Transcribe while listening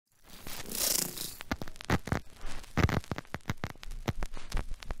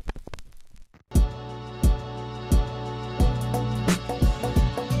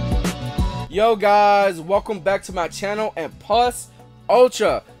Yo guys, welcome back to my channel and plus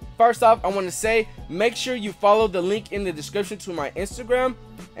ultra. First off, I want to say make sure you follow the link in the description to my Instagram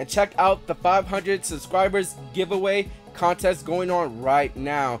and check out the 500 subscribers giveaway contest going on right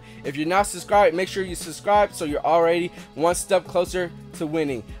now. If you're not subscribed, make sure you subscribe so you're already one step closer to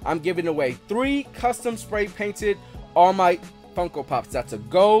winning. I'm giving away 3 custom spray painted All Might Funko Pops. That's a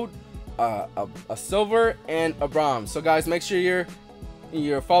gold, a silver, and a bronze. So guys, make sure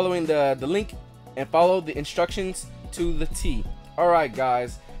you're following the link and follow the instructions to the T. Alright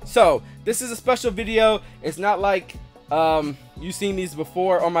guys, so this is a special video. It's not like you've seen these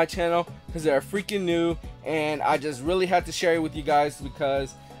before on my channel because they're freaking new, and I just really had to share it with you guys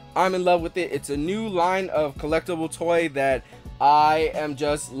because I'm in love with it. It's a new line of collectible toy that I am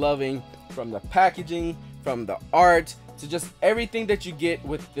just loving, from the packaging, from the art, to just everything that you get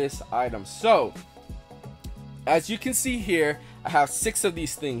with this item. So as you can see here, I have 6 of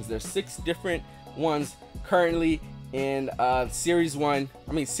these things. There's 6 different ones currently in series 1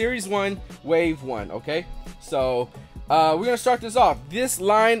 wave 1. Okay, so we're gonna start this off. This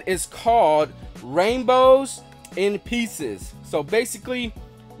line is called Rainbows in Pieces. So basically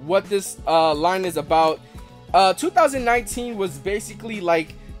what this line is about, 2019 was basically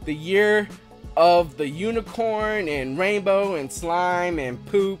like the year of the unicorn and rainbow and slime and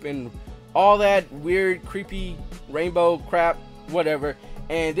poop and all that weird creepy rainbow crap, whatever.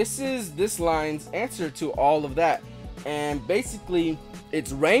 And this is this line's answer to all of that. And basically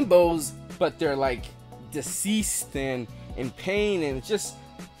it's rainbows, but they're like deceased and in pain, and it's just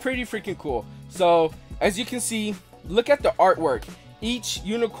pretty freaking cool. So as you can see, look at the artwork. Each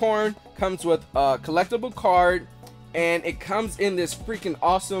unicorn comes with a collectible card, and it comes in this freaking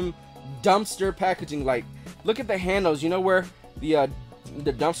awesome dumpster packaging. Like, look at the handles, you know, where the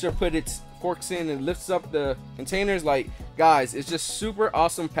dumpster put its forks in and lifts up the containers. Like, guys, it's just super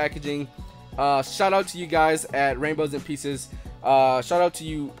awesome packaging. Shout out to you guys at Rainbows in Pieces. Shout out to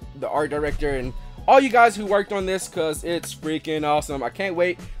you, the art director, and all you guys who worked on this, because it's freaking awesome. I can't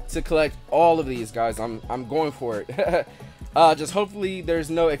wait to collect all of these, guys. I'm going for it. Just hopefully there's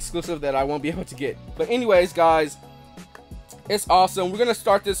no exclusive that I won't be able to get. But anyways, guys, it's awesome. We're gonna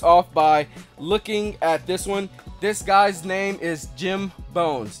start this off by looking at this one. This guy's name is Jim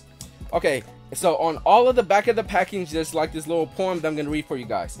Bones. Okay, so on all of the back of the packaging, just like this little poem that I'm gonna read for you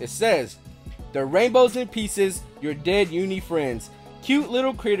guys. It says, "The rainbows in pieces, your dead uni friends. Cute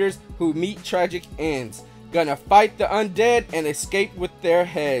little critters who meet tragic ends. Gonna fight the undead and escape with their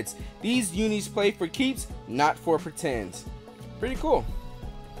heads. These unis play for keeps, not for pretends." Pretty cool.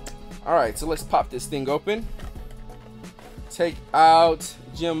 Alright, so let's pop this thing open. Take out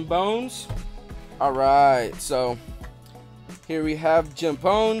Jim Bones. Alright, so here we have Jim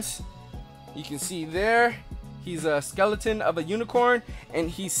Bones. You can see there, he's a skeleton of a unicorn, and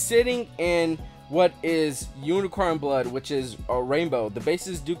he's sitting in what is unicorn blood, which is a rainbow. The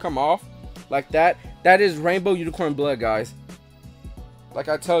bases do come off like that. That is rainbow unicorn blood, guys. Like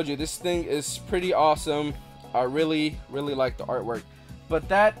I told you, this thing is pretty awesome. I really like the artwork. But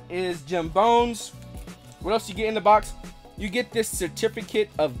that is Jim Bones. What else you get in the box? You get this certificate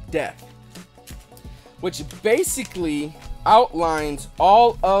of death, which basically outlines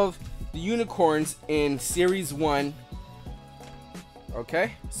all of the unicorns in series 1.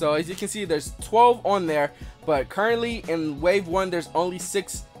 Okay, so as you can see, there's 12 on there, but currently in wave 1 there's only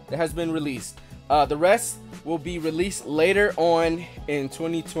 6 that has been released. The rest will be released later on in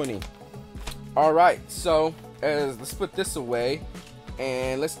 2020. Alright, so let's put this away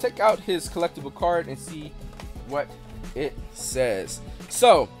and let's take out his collectible card and see what it says.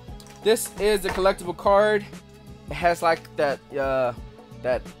 So this is the collectible card. It has like that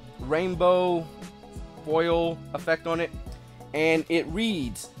that rainbow foil effect on it, and it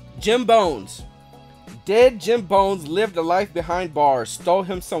reads, "Jim Bones. Dead Jim Bones lived a life behind bars, stole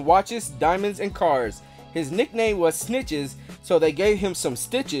him some watches, diamonds, and cars. His nickname was Snitches, so they gave him some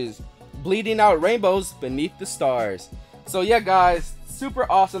stitches, bleeding out rainbows beneath the stars." So yeah, guys, super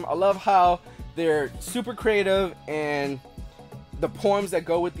awesome. I love how they're super creative, and the poems that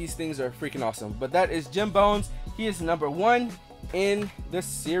go with these things are freaking awesome. But that is Jim Bones. He is number 1 in the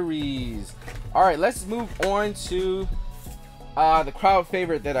series. Alright, let's move on to the crowd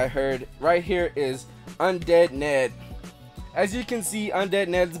favorite that I heard. Right here is Undead Ned. As you can see, Undead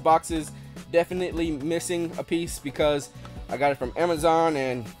Ned's box is definitely missing a piece because I got it from Amazon,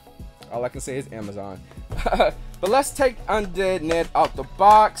 and all I can say is Amazon. But let's take Undead Ned out the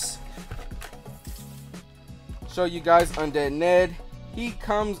box. Show you guys Undead Ned. He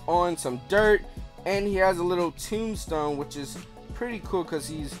comes on some dirt, and he has a little tombstone, which is pretty cool because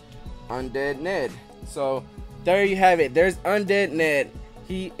he's Undead Ned. So there you have it. There's Undead Ned.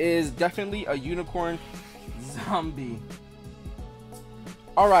 He is definitely a unicorn zombie.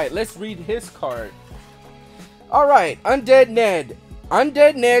 Alright, let's read his card. Alright, Undead Ned.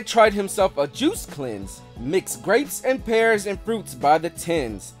 Undead Ned tried himself a juice cleanse. Mixed grapes and pears and fruits by the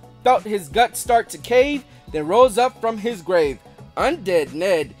tins. Felt his gut start to cave, then rose up from his grave. Undead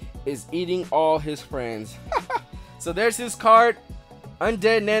Ned is eating all his friends. So there's his card.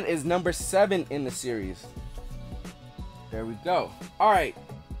 Undead Ned is number 7 in the series. There we go. Alright,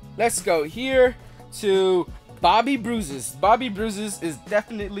 let's go here to Bobby Bruises. Bobby Bruises is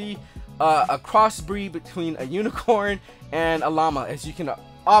definitely a crossbreed between a unicorn and a llama, as you can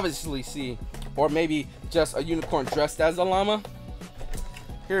obviously see. Or maybe just a unicorn dressed as a llama.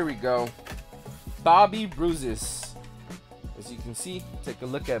 Here we go. Bobby Bruises. As you can see, take a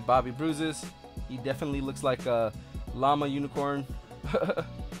look at Bobby Bruises. He definitely looks like a llama unicorn. Let's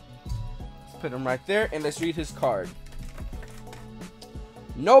put him right there and let's read his card.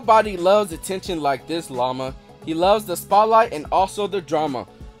 Nobody loves attention like this llama. He loves the spotlight and also the drama.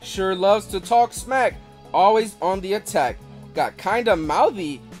 Sure loves to talk smack, always on the attack. Got kinda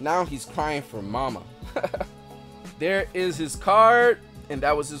mouthy, now he's crying for mama. There is his card, and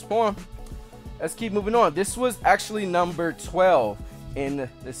that was his poem. Let's keep moving on. This was actually number 12 in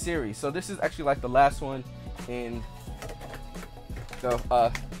the series. So this is actually like the last one in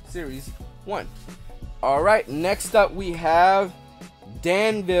the series 1. Alright, next up we have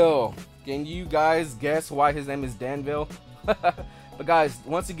Danville. Can you guys guess why his name is Danville? But guys,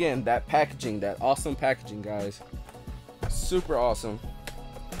 once again, that packaging, that awesome packaging, guys. Super awesome.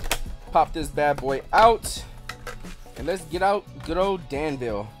 Pop this bad boy out. And let's get out good old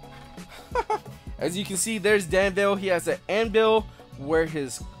Danville. As you can see, there's Danville. He has an anvil where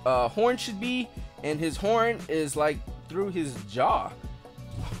his horn should be. And his horn is like through his jaw.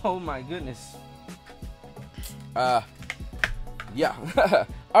 Oh my goodness. Yeah.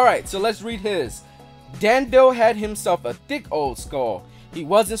 Alright, so let's read his. Danville had himself a thick old skull. He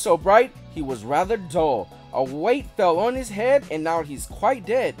wasn't so bright, he was rather dull. A weight fell on his head, and now he's quite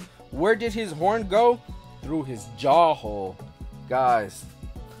dead. Where did his horn go? Through his jaw hole. Guys.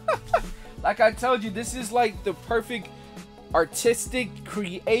 Like I told you, this is like the perfect artistic,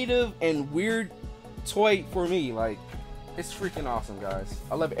 creative, and weird toy for me. Like, it's freaking awesome, guys.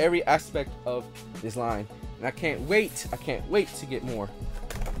 I love every aspect of this line. And I can't wait to get more.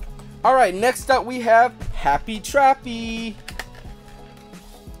 Alright, next up we have Happy Trappy.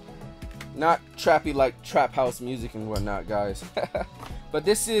 Not trappy like trap house music and whatnot, guys. But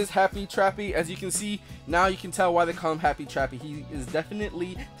this is Happy Trappy. As you can see, now you can tell why they call him Happy Trappy. He is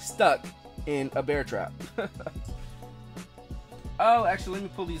definitely stuck in a bear trap. Oh, actually, let me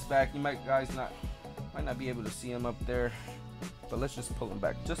pull these back. You might not be able to see him up there. But let's just pull him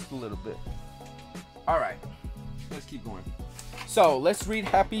back just a little bit. Alright, let's keep going. So, let's read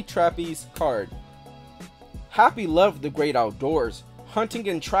Happy Trappy's card. Happy loved the great outdoors, hunting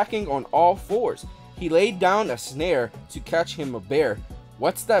and tracking on all fours. He laid down a snare to catch him a bear.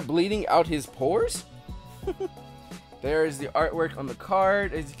 What's that bleeding out his pores? There is the artwork on the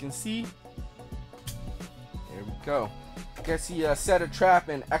card, as you can see. There we go. Guess he set a trap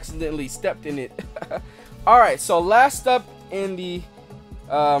and accidentally stepped in it. Alright, so last up in the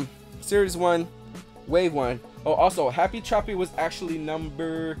Series 1, Wave 1. Oh, also, Happy Trappy was actually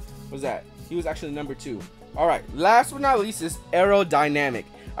number... What was that? He was actually number 2. Alright, last but not least is Aerodynamic.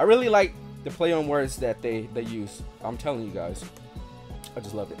 I really like the play on words that they use. I'm telling you guys. I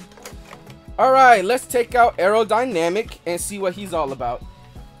just love it. Alright, let's take out Aerodynamic and see what he's all about.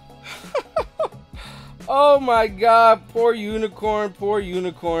 Oh my god, poor unicorn, poor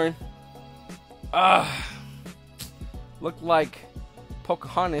unicorn. Looked like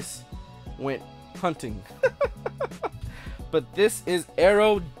Pocahontas went hunting. But this is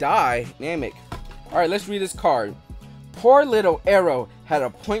Aerodynamic. Alright, let's read this card. Poor little Arrow had a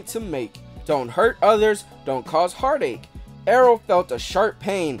point to make. Don't hurt others, don't cause heartache. Arrow felt a sharp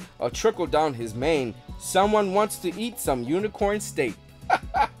pain, a trickle down his mane. Someone wants to eat some unicorn steak.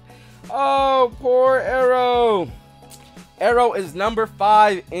 Oh, poor Arrow. Arrow is number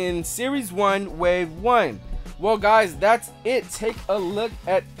 5 in Series 1, Wave 1. Well, guys, that's it. Take a look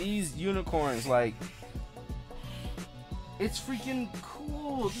at these unicorns. Like, it's freaking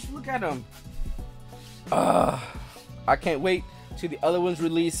cool. Just look at them. I can't wait till the other ones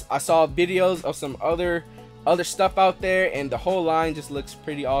release. I saw videos of some other stuff out there, and the whole line just looks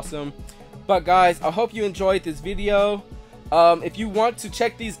pretty awesome. But guys, I hope you enjoyed this video. If you want to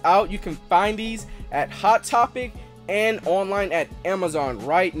check these out, you can find these at Hot Topic and online at Amazon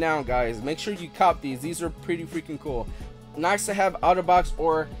right now, guys. Make sure you cop these. These are pretty freaking cool. Nice to have out of box,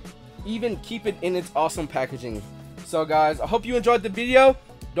 or even keep it in its awesome packaging. So guys, I hope you enjoyed the video.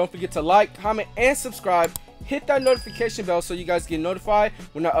 Don't forget to like, comment, and subscribe. Hit that notification bell so you guys get notified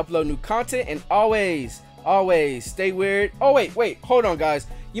when I upload new content. And always stay weird. Oh wait, hold on guys.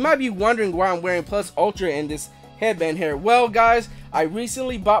 You might be wondering why I'm wearing Plus Ultra in this headband here. Well guys, I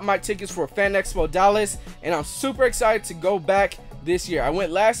recently bought my tickets for Fan Expo Dallas, and I'm super excited to go back this year. I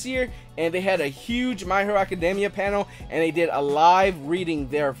went last year and they had a huge My Hero Academia panel, and they did a live reading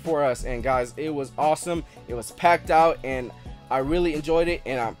there for us, and guys, it was awesome. It was packed out and I really enjoyed it,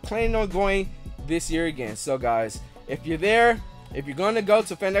 and I'm planning on going this year again. So guys, if you're there, if you're going to go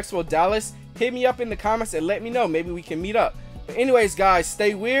to Fan Expo Dallas, hit me up in the comments and let me know. Maybe we can meet up. But anyways guys,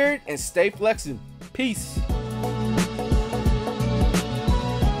 stay weird and stay flexing. Peace.